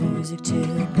Music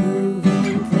to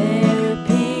Proven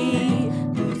Therapy.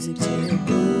 Music to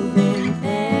Proven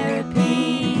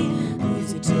Therapy.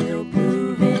 Music to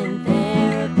Proven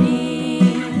Therapy.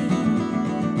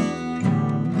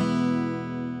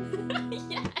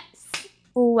 Yes.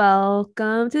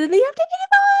 Welcome to the Updated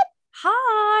Pod.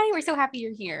 Hi. We're so happy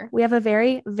you're here. We have a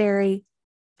very, very,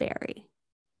 very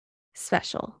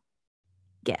special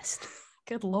guest.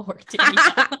 Good Lord.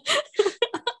 Danielle.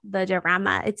 The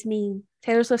drama. It's me.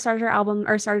 Taylor Swift started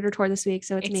her tour this week,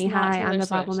 so it's me. not Hi, Taylor I'm the Swift.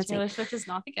 problem. It's Taylor me. Swift is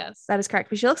not the guest. That is correct.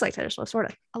 But she looks like Taylor Swift, sort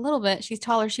of. A little bit. She's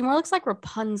taller. She more looks like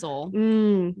Rapunzel.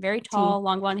 Very tall,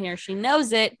 long blonde hair. She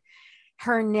knows it.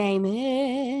 Her name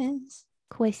is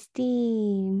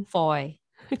Christine. Foy.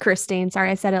 Christine.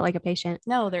 Sorry, I said it like a patient.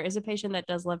 No, there is a patient that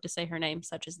does love to say her name,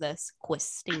 such as this,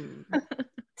 Christine.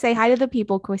 Say hi to the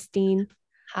people, Christine.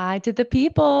 Hi to the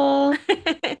people.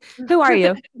 Who are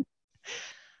you?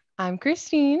 I'm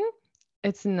Christine.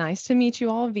 It's nice to meet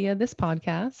you all via this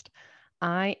podcast.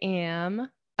 I am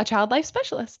a child life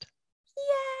specialist.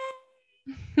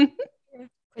 Yay!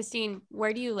 Christine,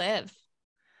 where do you live?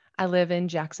 I live in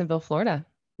Jacksonville, Florida.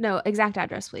 No, exact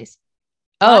address, please.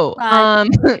 Oh,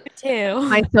 Too.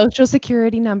 my social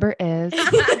security number is.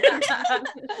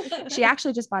 She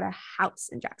actually just bought a house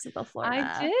in Jacksonville,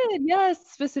 Florida. I did, yes,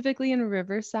 specifically in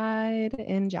Riverside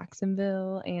in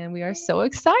Jacksonville, and we are so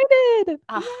excited.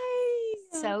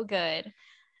 So good.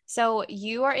 So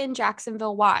you are in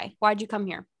Jacksonville. Why? Why'd you come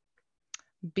here?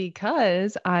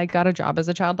 Because I got a job as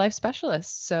a child life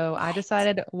specialist. So I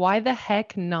decided, why the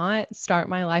heck not start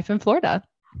my life in Florida?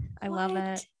 I love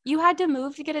it. You had to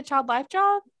move to get a child life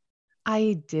job?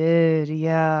 I did,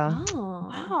 yeah.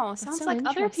 Oh, Wow. Sounds like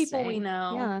other people we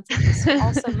know. Yeah, that's interesting.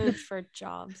 Also moved for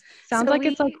jobs. Sounds So like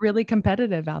it's like really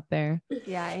competitive out there.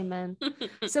 Yeah, amen.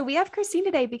 So we have Christine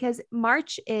today because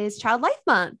March is Child Life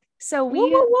Month. So we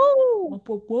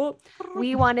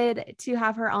wanted to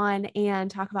have her on and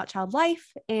talk about child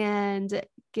life and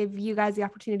give you guys the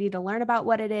opportunity to learn about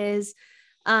what it is.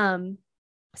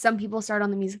 Some people start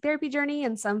on the music therapy journey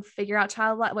and some figure out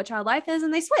what child life is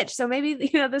and they switch. So maybe,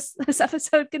 this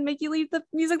episode can make you leave the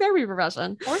music therapy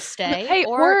profession or stay. Hey,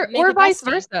 or vice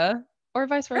versa. Or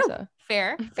vice versa.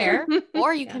 Fair.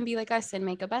 Or you can be like us and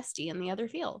make a bestie in the other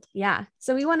field. Yeah.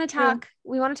 So we want to talk.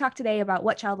 We want to talk today about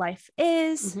what child life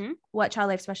is, what child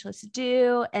life specialists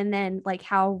do, and then like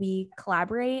how we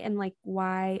collaborate and like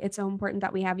why it's so important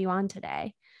that we have you on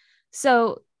today.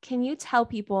 So can you tell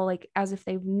people, like, as if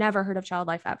they've never heard of child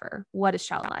life ever, what is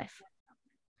child life?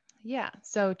 Yeah.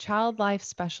 So child life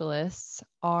specialists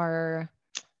are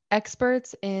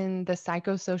experts in the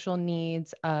psychosocial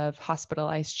needs of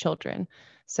hospitalized children.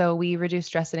 So we reduce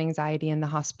stress and anxiety in the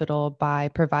hospital by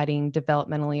providing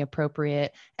developmentally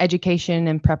appropriate education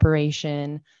and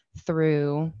preparation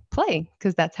through play,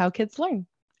 because that's how kids learn.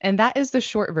 And that is the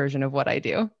short version of what I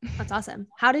do. That's awesome.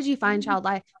 How did you find child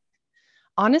life?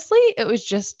 Honestly, it was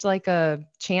just like a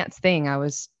chance thing. I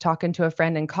was talking to a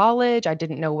friend in college. I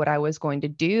didn't know what I was going to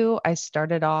do. I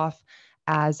started off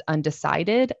as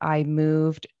undecided. I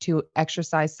moved to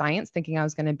exercise science thinking I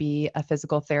was going to be a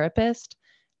physical therapist,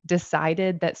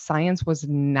 decided that science was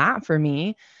not for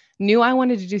me, knew I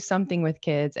wanted to do something with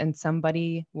kids, and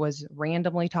somebody was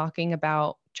randomly talking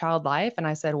about child life. And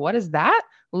I said, what is that?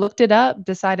 Looked it up,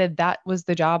 decided that was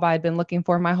the job I'd been looking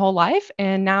for my whole life.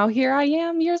 And now here I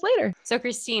am years later. So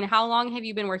Christine, how long have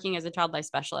you been working as a child life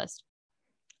specialist?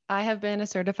 I have been a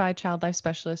certified child life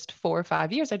specialist for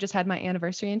 5 years. I just had my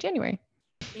anniversary in January.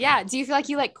 Yeah. Do you feel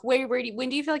like when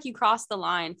do you feel like you crossed the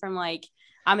line from like,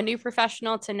 I'm a new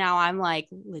professional to now I'm like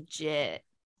legit?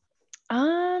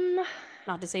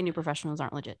 Not to say new professionals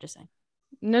aren't legit, just saying.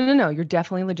 No. You're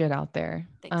definitely legit out there.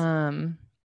 Thanks.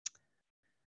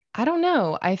 I don't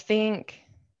know. I think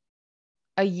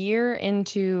a year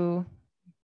into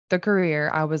the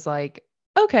career, I was like,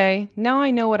 okay, now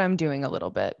I know what I'm doing a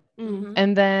little bit. Mm-hmm.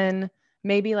 And then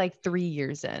maybe like 3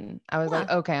 years in, I was like,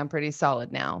 okay, I'm pretty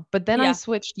solid now. But then I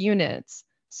switched units.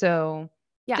 So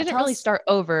didn't really start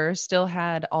over, still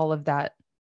had all of that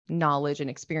knowledge and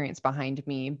experience behind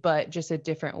me, but just a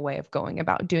different way of going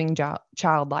about doing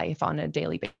child life on a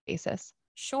daily basis.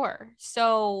 Sure.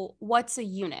 So what's a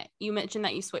unit? You mentioned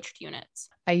that you switched units.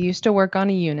 I used to work on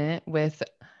a unit with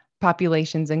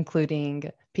populations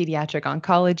including pediatric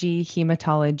oncology,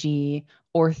 hematology,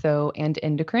 ortho, and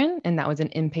endocrine. And that was an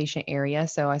inpatient area.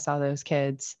 So I saw those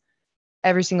kids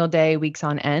every single day, weeks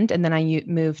on end. And then I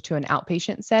moved to an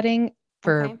outpatient setting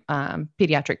for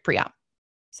pediatric pre-op.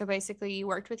 So basically you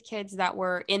worked with kids that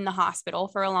were in the hospital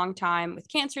for a long time with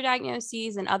cancer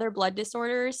diagnoses and other blood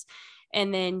disorders.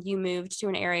 And then you moved to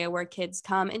an area where kids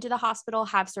come into the hospital,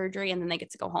 have surgery, and then they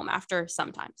get to go home after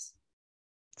sometimes.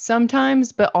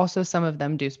 sometimes, but also some of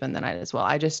them do spend the night as well.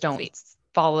 I just don't Sweet.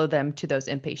 follow them to those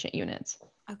inpatient units.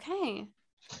 Okay.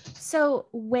 So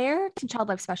where can child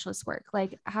life specialists work?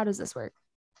 Like, how does this work?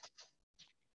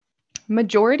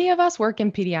 Majority of us work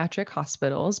in pediatric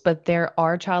hospitals, but there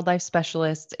are child life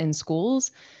specialists in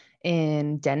schools,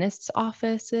 in dentists'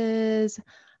 offices.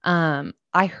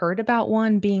 I heard about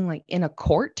one being like in a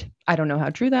court. I don't know how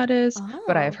true that is,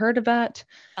 but I've heard of that.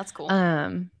 That's cool.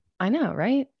 I know,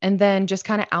 right? And then just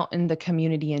kind of out in the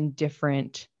community in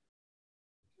different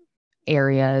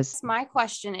areas. My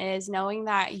question is, knowing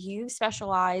that you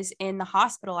specialize in the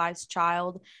hospitalized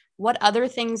child, what other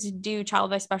things do child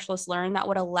life specialists learn that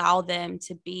would allow them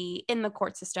to be in the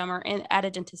court system or at a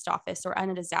dentist office or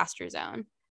in a disaster zone?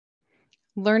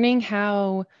 Learning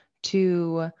how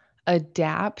to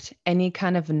adapt any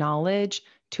kind of knowledge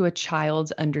to a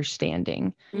child's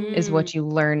understanding is what you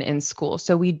learn in school.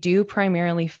 So we do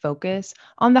primarily focus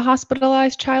on the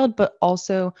hospitalized child, but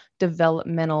also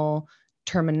developmental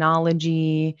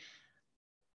terminology,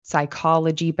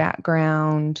 psychology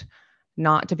background,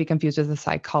 not to be confused with a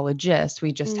psychologist.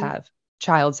 We just have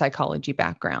child psychology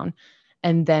background.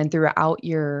 And then throughout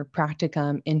your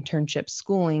practicum, internship,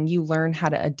 schooling, you learn how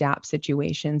to adapt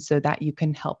situations so that you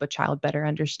can help a child better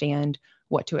understand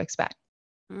what to expect.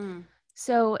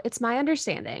 So it's my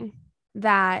understanding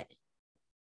that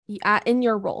in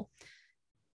your role,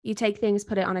 you take things,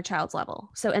 put it on a child's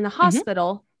level. So in the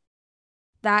hospital,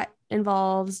 that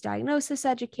involves diagnosis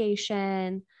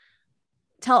education.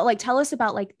 Tell us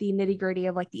about like the nitty gritty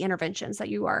of like the interventions that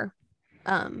you are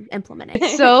implementing.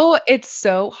 It's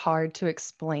so hard to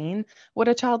explain what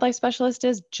a child life specialist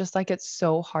is, just like it's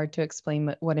so hard to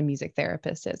explain what a music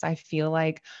therapist is. I feel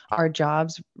like our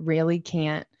jobs really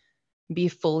can't be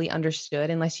fully understood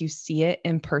unless you see it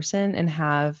in person and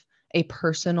have a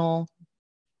personal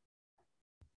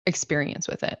experience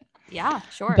with it. Yeah,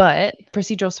 sure. But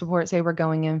procedural support, say we're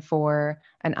going in for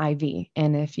an IV.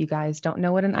 And if you guys don't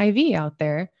know what an IV out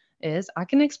there is, I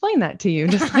can explain that to you,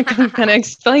 just like I'm going to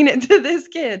explain it to this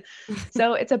kid.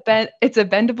 So it's a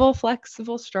bendable,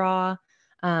 flexible straw.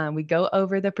 We go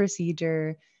over the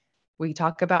procedure. We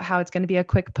talk about how it's going to be a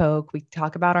quick poke. We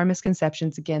talk about our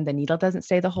misconceptions again. The needle doesn't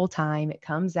stay the whole time. It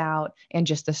comes out and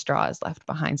just the straw is left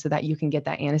behind so that you can get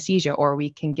that anesthesia, or we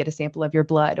can get a sample of your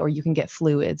blood, or you can get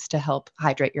fluids to help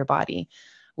hydrate your body.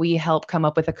 We help come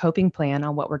up with a coping plan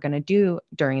on what we're going to do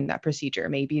during that procedure.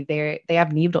 Maybe they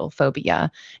have needle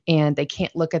phobia and they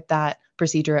can't look at that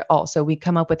procedure at all. So we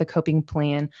come up with a coping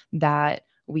plan that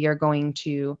we are going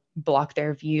to block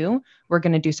their view. We're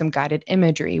going to do some guided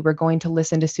imagery. We're going to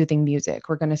listen to soothing music.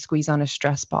 We're going to squeeze on a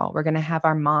stress ball. We're going to have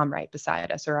our mom right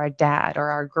beside us, or our dad, or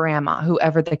our grandma,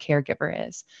 whoever the caregiver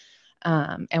is.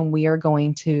 And we are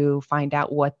going to find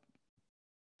out what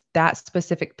that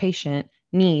specific patient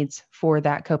needs for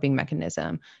that coping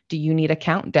mechanism. Do you need a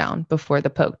countdown before the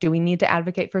poke? Do we need to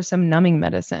advocate for some numbing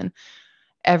medicine?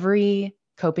 Every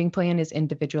coping plan is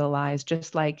individualized,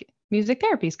 just like music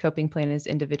therapy's coping plan is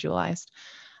individualized.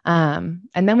 And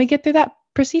then we get through that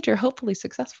procedure, hopefully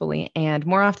successfully. And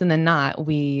more often than not,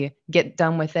 we get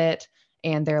done with it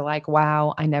and they're like,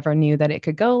 wow, I never knew that it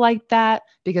could go like that,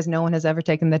 because no one has ever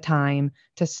taken the time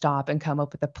to stop and come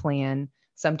up with a plan.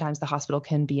 Sometimes the hospital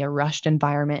can be a rushed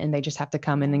environment and they just have to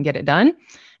come in and get it done.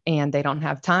 And they don't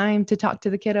have time to talk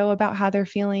to the kiddo about how they're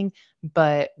feeling.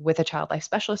 But with a child life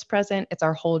specialist present, it's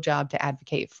our whole job to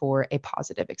advocate for a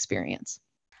positive experience.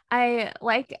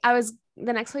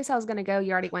 The next place I was going to go,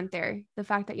 you already went there. The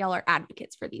fact that y'all are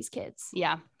advocates for these kids.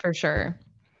 Yeah, for sure.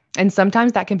 And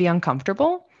sometimes that can be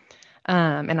uncomfortable.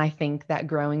 And I think that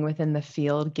growing within the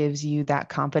field gives you that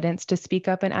confidence to speak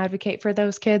up and advocate for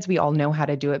those kids. We all know how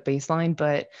to do it baseline,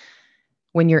 but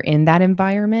when you're in that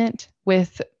environment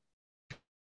with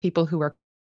people who are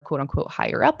quote unquote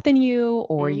higher up than you,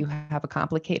 or you have a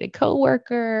complicated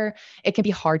coworker, it can be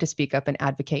hard to speak up and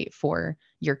advocate for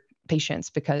your patients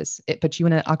because it puts you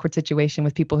in an awkward situation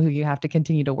with people who you have to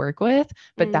continue to work with.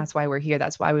 But that's why we're here.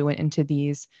 That's why we went into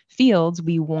these fields.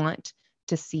 We want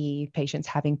to see patients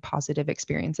having positive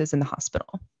experiences in the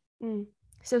hospital.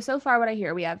 So far what I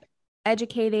hear, we have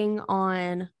educating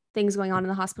on things going on in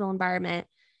the hospital environment,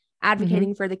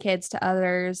 advocating for the kids to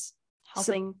others,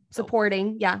 helping,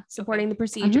 supporting the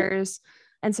procedures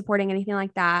and supporting anything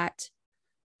like that.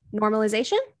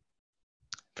 Normalization?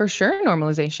 For sure,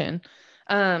 normalization.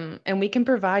 And we can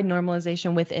provide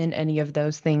normalization within any of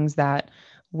those things that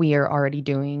we are already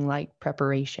doing, like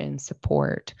preparation,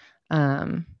 support,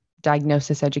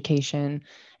 diagnosis education.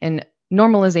 And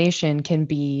normalization can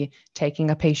be taking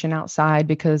a patient outside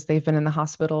because they've been in the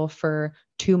hospital for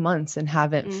 2 months and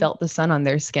haven't felt the sun on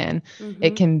their skin.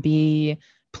 It can be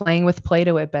playing with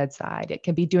Play-Doh at bedside. It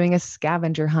can be doing a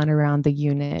scavenger hunt around the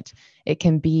unit. It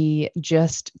can be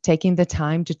just taking the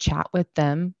time to chat with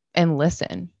them and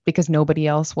listen because nobody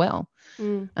else will.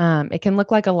 It can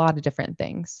look like a lot of different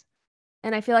things.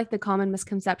 And I feel like the common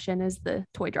misconception is the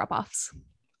toy drop-offs.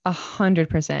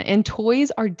 100%. And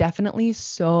toys are definitely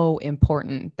so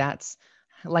important. That's,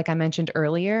 like I mentioned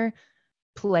earlier,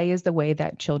 play is the way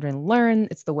that children learn.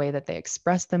 It's the way that they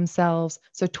express themselves.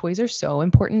 So toys are so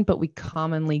important, but we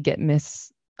commonly get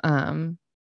misjudged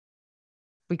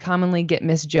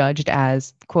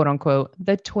as quote unquote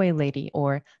the toy lady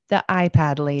or the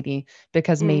iPad lady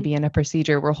because maybe in a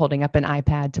procedure we're holding up an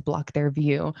iPad to block their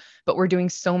view, but we're doing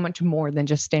so much more than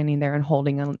just standing there and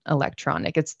holding an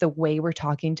electronic. It's the way we're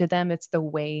talking to them. It's the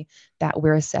way that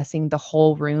we're assessing the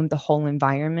whole room, the whole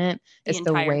environment. It's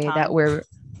the way that we're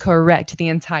correct the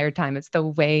entire time. It's the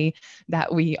way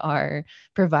that we are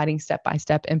providing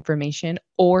step-by-step information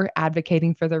or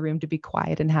advocating for the room to be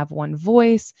quiet and have one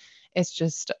voice. It's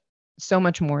just so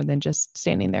much more than just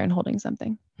standing there and holding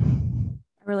something.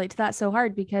 I relate to that so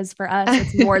hard because for us,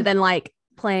 it's more than like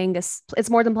it's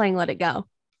more than playing Let It Go.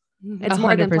 It's 100%.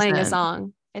 More than playing a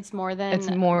song. It's more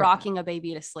than rocking a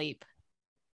baby to sleep.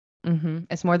 Mm-hmm.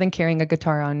 It's more than carrying a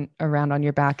guitar around on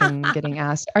your back and getting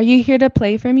asked, "Are you here to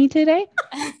play for me today?"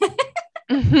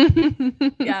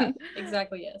 Yeah,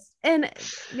 exactly. Yes. And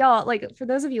y'all, like for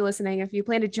those of you listening, if you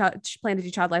plan to do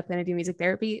child life, plan to do music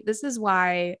therapy, this is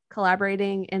why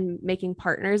collaborating and making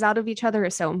partners out of each other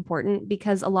is so important,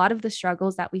 because a lot of the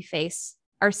struggles that we face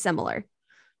are similar,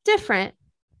 different,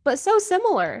 but so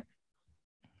similar.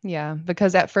 Yeah,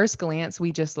 because at first glance,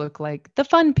 we just look like the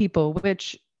fun people,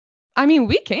 which I mean,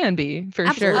 we can be for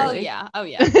Absolutely. sure. Oh yeah. Oh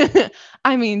yeah.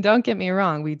 I mean, don't get me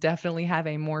wrong. We definitely have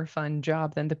a more fun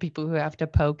job than the people who have to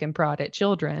poke and prod at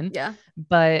children. Yeah.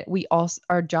 But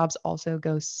our jobs also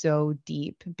go so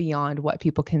deep beyond what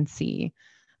people can see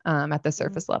at the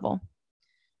surface level.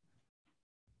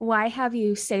 Why have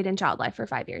you stayed in child life for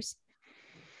 5 years?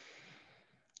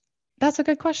 That's a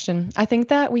good question. I think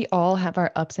that we all have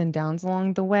our ups and downs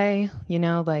along the way. You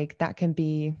know, like that could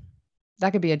be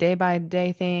a day by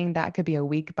day thing. That could be a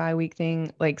week by week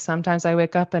thing. Like sometimes I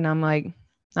wake up and I'm like,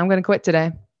 I'm going to quit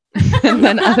today. and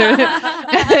then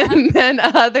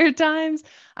other times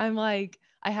I'm like,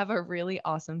 I have a really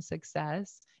awesome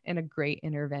success and a great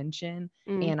intervention.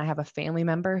 And I have a family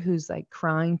member who's like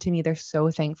crying to me. They're so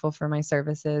thankful for my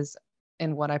services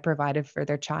and what I provided for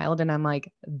their child. And I'm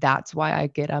like, that's why I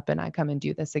get up and I come and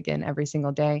do this again every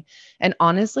single day. And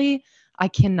honestly, I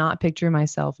cannot picture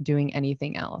myself doing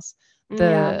anything else.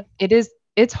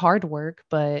 It's hard work,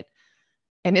 and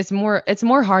it's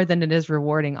more hard than it is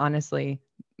rewarding, honestly,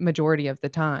 majority of the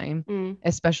time,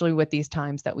 especially with these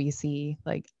times that we see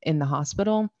like in the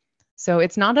hospital. So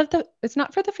it's not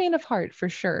for the faint of heart for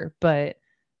sure, but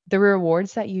the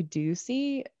rewards that you do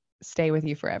see stay with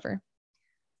you forever.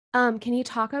 Can you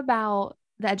talk about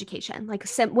the education? Like,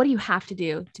 what do you have to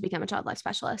do to become a child life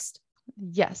specialist?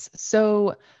 Yes.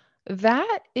 So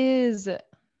that is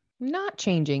not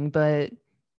changing, but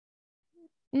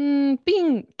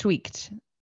being tweaked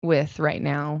with right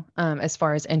now as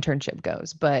far as internship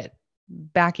goes. But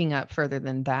backing up further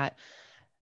than that,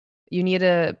 you need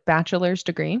a bachelor's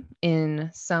degree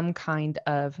in some kind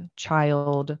of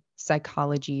child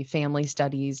psychology, family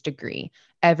studies degree.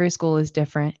 Every school is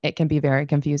different. It can be very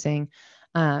confusing.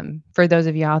 For those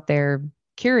of you out there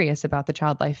curious about the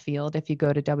child life field, if you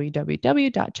go to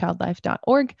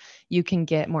www.childlife.org, you can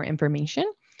get more information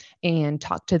and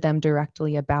talk to them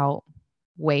directly about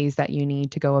ways that you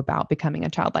need to go about becoming a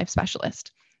child life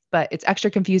specialist. But it's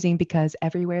extra confusing because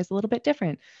everywhere is a little bit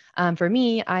different. For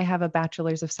me, I have a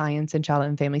bachelor's of science in child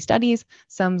and family studies.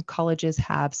 Some colleges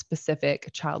have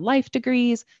specific child life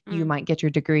degrees. You might get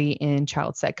your degree in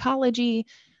child psychology.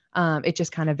 It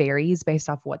just kind of varies based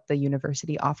off what the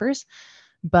university offers.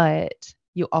 But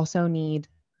you also need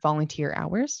volunteer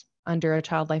hours under a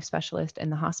child life specialist in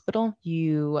the hospital.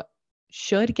 You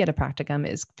should get a practicum.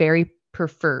 It's very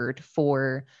preferred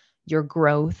for your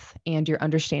growth and your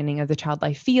understanding of the child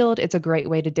life field. It's a great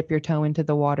way to dip your toe into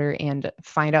the water and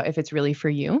find out if it's really for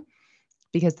you,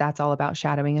 because that's all about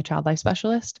shadowing a child life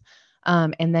specialist.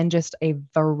 And then just a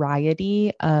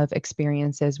variety of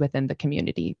experiences within the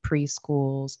community,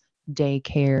 preschools,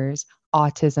 daycares,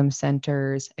 autism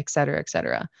centers, et cetera, et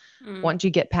cetera. Once you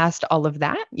get past all of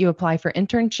that, you apply for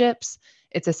internships.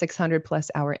 It's a 600+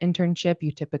 hour internship.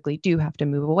 You typically do have to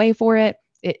move away for it.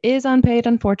 It is unpaid,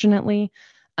 unfortunately.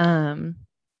 And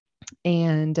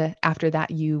after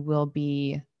that, you will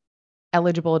be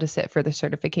eligible to sit for the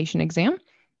certification exam.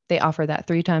 They offer that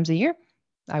 3 times a year.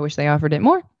 I wish they offered it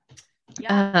more.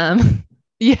 Yeah.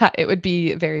 Yeah, it would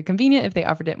be very convenient if they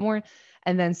offered it more.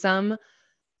 And then some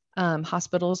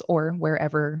hospitals or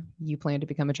wherever you plan to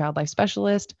become a child life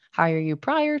specialist hire you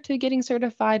prior to getting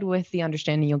certified with the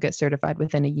understanding you'll get certified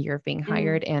within a year of being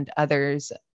hired, and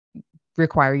others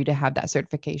require you to have that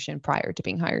certification prior to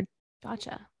being hired.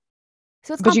 Gotcha.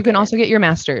 So it's But you can also complicated. get your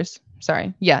master's.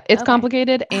 Sorry. Yeah, it's Okay.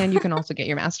 complicated, and you can also get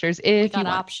your master's if you want.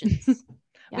 Options.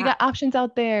 Yeah. We got options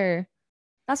out there.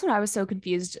 That's what I was so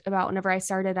confused about whenever I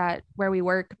started at where we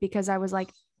work, because I was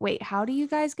like, wait, how do you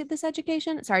guys get this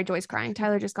education? Sorry, Joy's crying.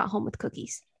 Tyler just got home with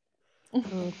cookies.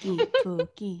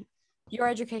 Cookie. Your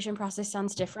education process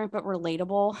sounds different but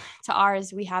relatable to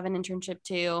ours. We have an internship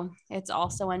too. It's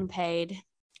also unpaid.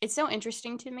 It's so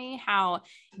interesting to me how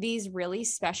these really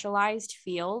specialized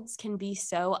fields can be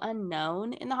so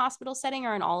unknown in the hospital setting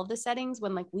or in all of the settings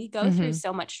when like we go through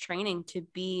so much training to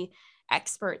be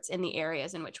experts in the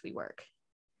areas in which we work.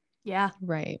 Yeah.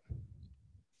 Right.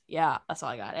 Yeah, that's all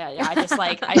I got. Yeah, I just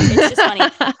like, it's just funny.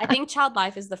 I think Child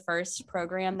Life is the first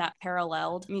program that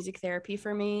paralleled music therapy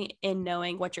for me in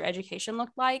knowing what your education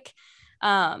looked like,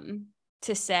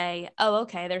 to say, oh,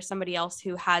 okay, there's somebody else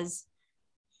who has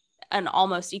an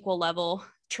almost equal level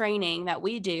training that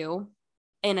we do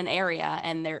in an area,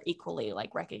 and they're equally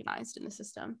like recognized in the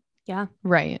system. Yeah.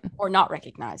 Right. Or not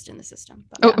recognized in the system.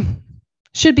 But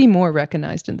should be more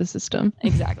recognized in the system.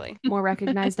 Exactly. More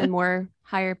recognized and more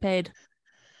higher paid.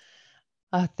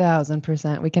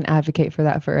 1,000%. We can advocate for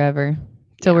that forever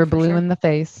till we're blue in the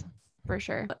face. For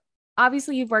sure.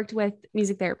 Obviously, you've worked with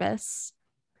music therapists.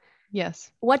 Yes.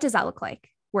 What does that look like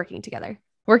working together?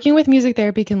 Working with music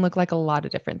therapy can look like a lot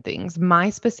of different things. My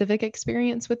specific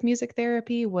experience with music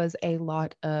therapy was a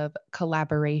lot of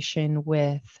collaboration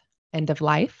with end of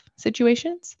life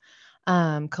situations,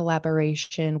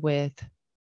 collaboration with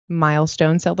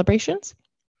milestone celebrations,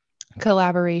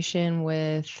 collaboration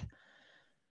with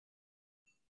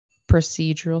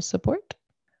procedural support.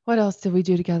 What else did we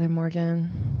do together, Morgan?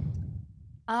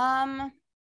 I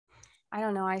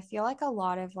don't know. I feel like a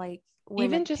lot of like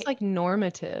even just like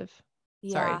normative.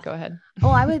 Yeah. Sorry, go ahead. Oh,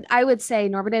 I would say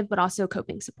normative, but also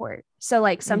coping support. So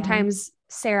like sometimes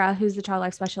Sarah, who's the child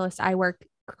life specialist I work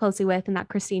closely with and that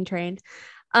Christine trained,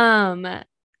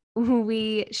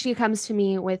 she comes to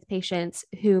me with patients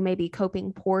who may be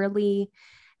coping poorly.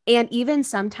 And even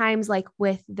sometimes like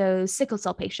with those sickle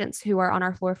cell patients who are on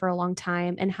our floor for a long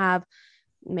time and have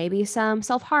maybe some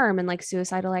self-harm and like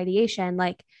suicidal ideation,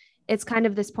 like it's kind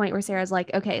of this point where Sarah's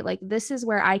like, okay, like this is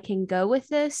where I can go with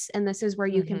this. And this is where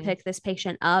you can pick this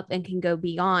patient up and can go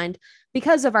beyond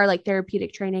because of our like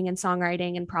therapeutic training and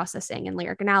songwriting and processing and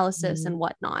lyric analysis and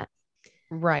whatnot.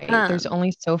 Right. There's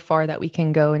only so far that we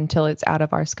can go until it's out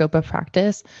of our scope of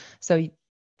practice. So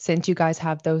since you guys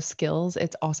have those skills,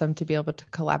 it's awesome to be able to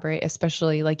collaborate,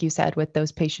 especially like you said, with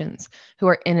those patients who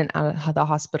are in and out of the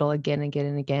hospital again and again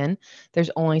and again.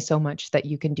 There's only so much that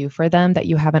you can do for them that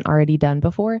you haven't already done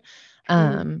before.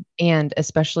 And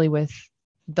especially with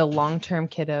the long-term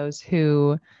kiddos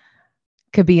who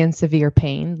could be in severe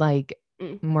pain, like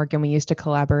Morgan, we used to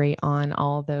collaborate on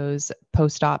all those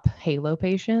post-op Halo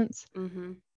patients.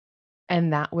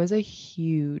 And that was a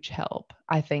huge help.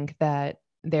 I think that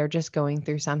they're just going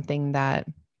through something that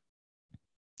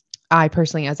I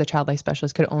personally, as a child life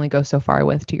specialist, could only go so far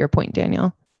with, to your point,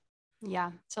 Dannielle.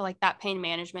 Yeah. So like that pain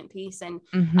management piece. And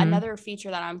another feature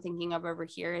that I'm thinking of over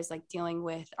here is like dealing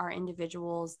with our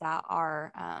individuals that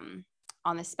are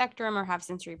on the spectrum or have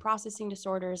sensory processing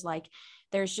disorders. Like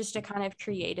there's just a kind of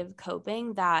creative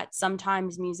coping that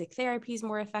sometimes music therapy is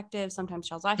more effective, sometimes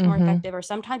child's life is more effective, or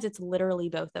sometimes it's literally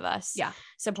both of us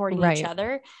supporting each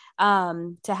other,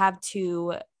 to have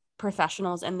two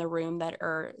professionals in the room that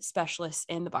are specialists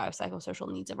in the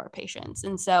biopsychosocial needs of our patients.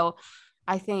 And so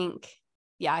I think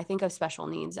of special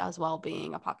needs as well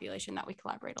being a population that we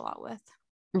collaborate a lot with.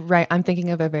 Right. I'm thinking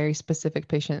of a very specific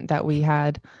patient that we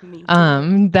had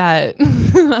that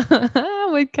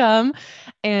would come,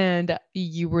 and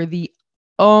you were the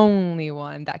only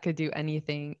one that could do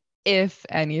anything, if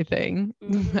anything,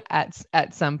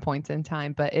 at some points in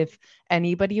time. But if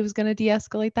anybody was going to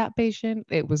de-escalate that patient,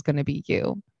 it was going to be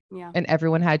you. Yeah. And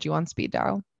everyone had you on speed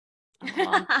dial.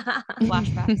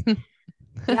 Flashbacks.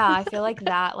 Yeah, I feel like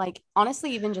that, like,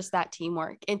 honestly, even just that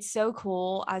teamwork, it's so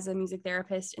cool as a music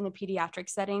therapist in the pediatric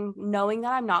setting, knowing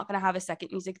that I'm not going to have a second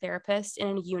music therapist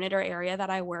in a unit or area that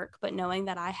I work, but knowing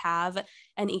that I have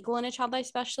an equal and a child life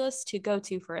specialist to go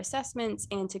to for assessments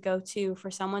and to go to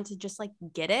for someone to just like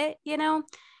get it, you know,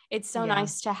 it's so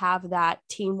nice to have that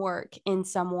teamwork in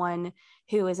someone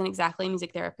who isn't exactly a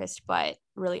music therapist, but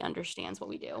really understands what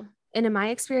we do. And in my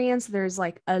experience, there's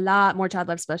like a lot more child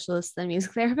life specialists than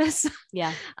music therapists.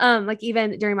 Yeah. Like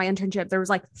even during my internship, there was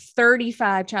like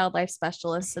 35 child life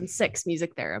specialists and 6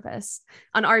 music therapists.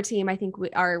 On our team, I think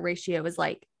our ratio was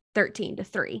like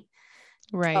 13-3.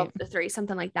 Right. 12-3,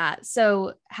 something like that.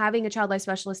 So having a child life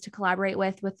specialist to collaborate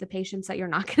with the patients that you're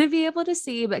not going to be able to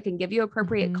see, but can give you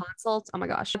appropriate consults. Oh my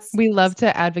gosh. We love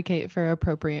to advocate for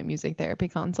appropriate music therapy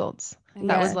consults.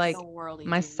 That was like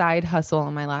my side hustle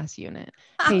on my last unit.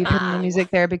 Hey, put in a music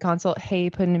therapy consult. Hey,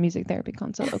 put in a music therapy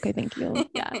consult. Okay, thank you.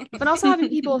 Yeah. But also having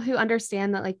people who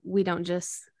understand that like we don't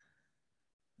just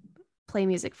play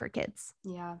music for kids.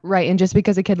 Yeah. Right. And just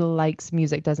because a kid likes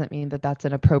music doesn't mean that that's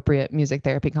an appropriate music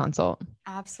therapy consult.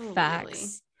 Absolutely.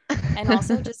 Facts. And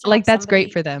also just like that's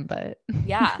great for them, but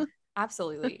yeah,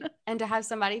 absolutely. And to have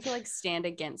somebody to like stand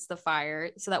against the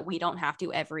fire so that we don't have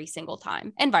to every single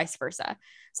time, and vice versa.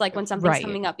 So like when something's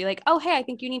coming up, be like, oh, hey, I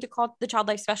think you need to call the child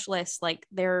life specialist. Like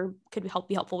there could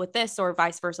be helpful with this, or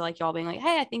vice versa. Like y'all being like,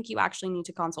 hey, I think you actually need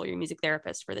to consult your music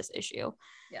therapist for this issue.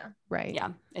 Yeah. Right.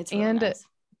 Yeah. It's really nice.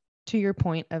 To your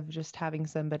point of just having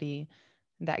somebody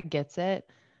that gets it,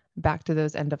 back to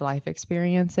those end of life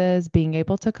experiences, being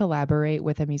able to collaborate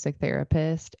with a music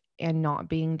therapist and not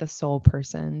being the sole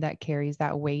person that carries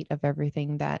that weight of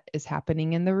everything that is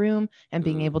happening in the room, and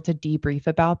being able to debrief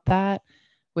about that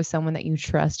with someone that you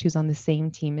trust who's on the same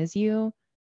team as you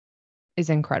is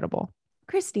incredible.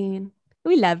 Christine,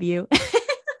 we love you.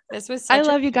 This was such I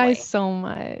love you guys so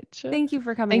much. Thank you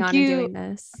for coming on and doing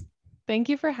this. Thank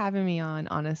you for having me on.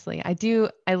 Honestly,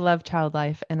 I love child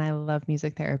life and I love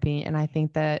music therapy. And I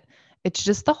think that it's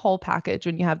just the whole package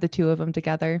when you have the two of them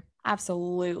together.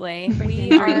 Absolutely.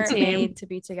 We are made to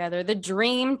be together. The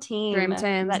dream team.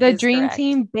 The dream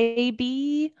team,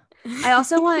 baby. I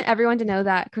also want everyone to know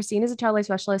that Christine is a child life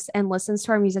specialist and listens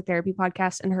to our music therapy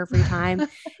podcast in her free time.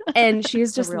 And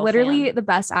she's just literally the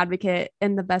best advocate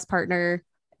and the best partner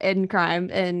in crime.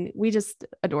 And we just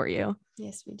adore you.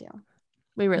 Yes, we do.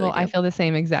 We really do. I feel the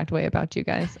same exact way about you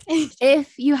guys.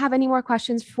 If you have any more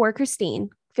questions for Christine,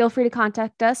 feel free to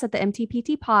contact us at the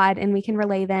MTPT pod and we can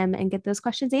relay them and get those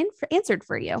questions answered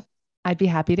for you. I'd be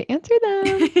happy to answer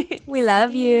them. We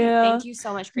love you. Thank you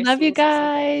so much, Christine. Love you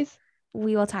guys.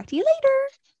 We will talk to you later.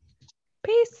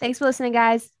 Peace. Thanks for listening,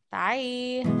 guys.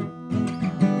 Bye.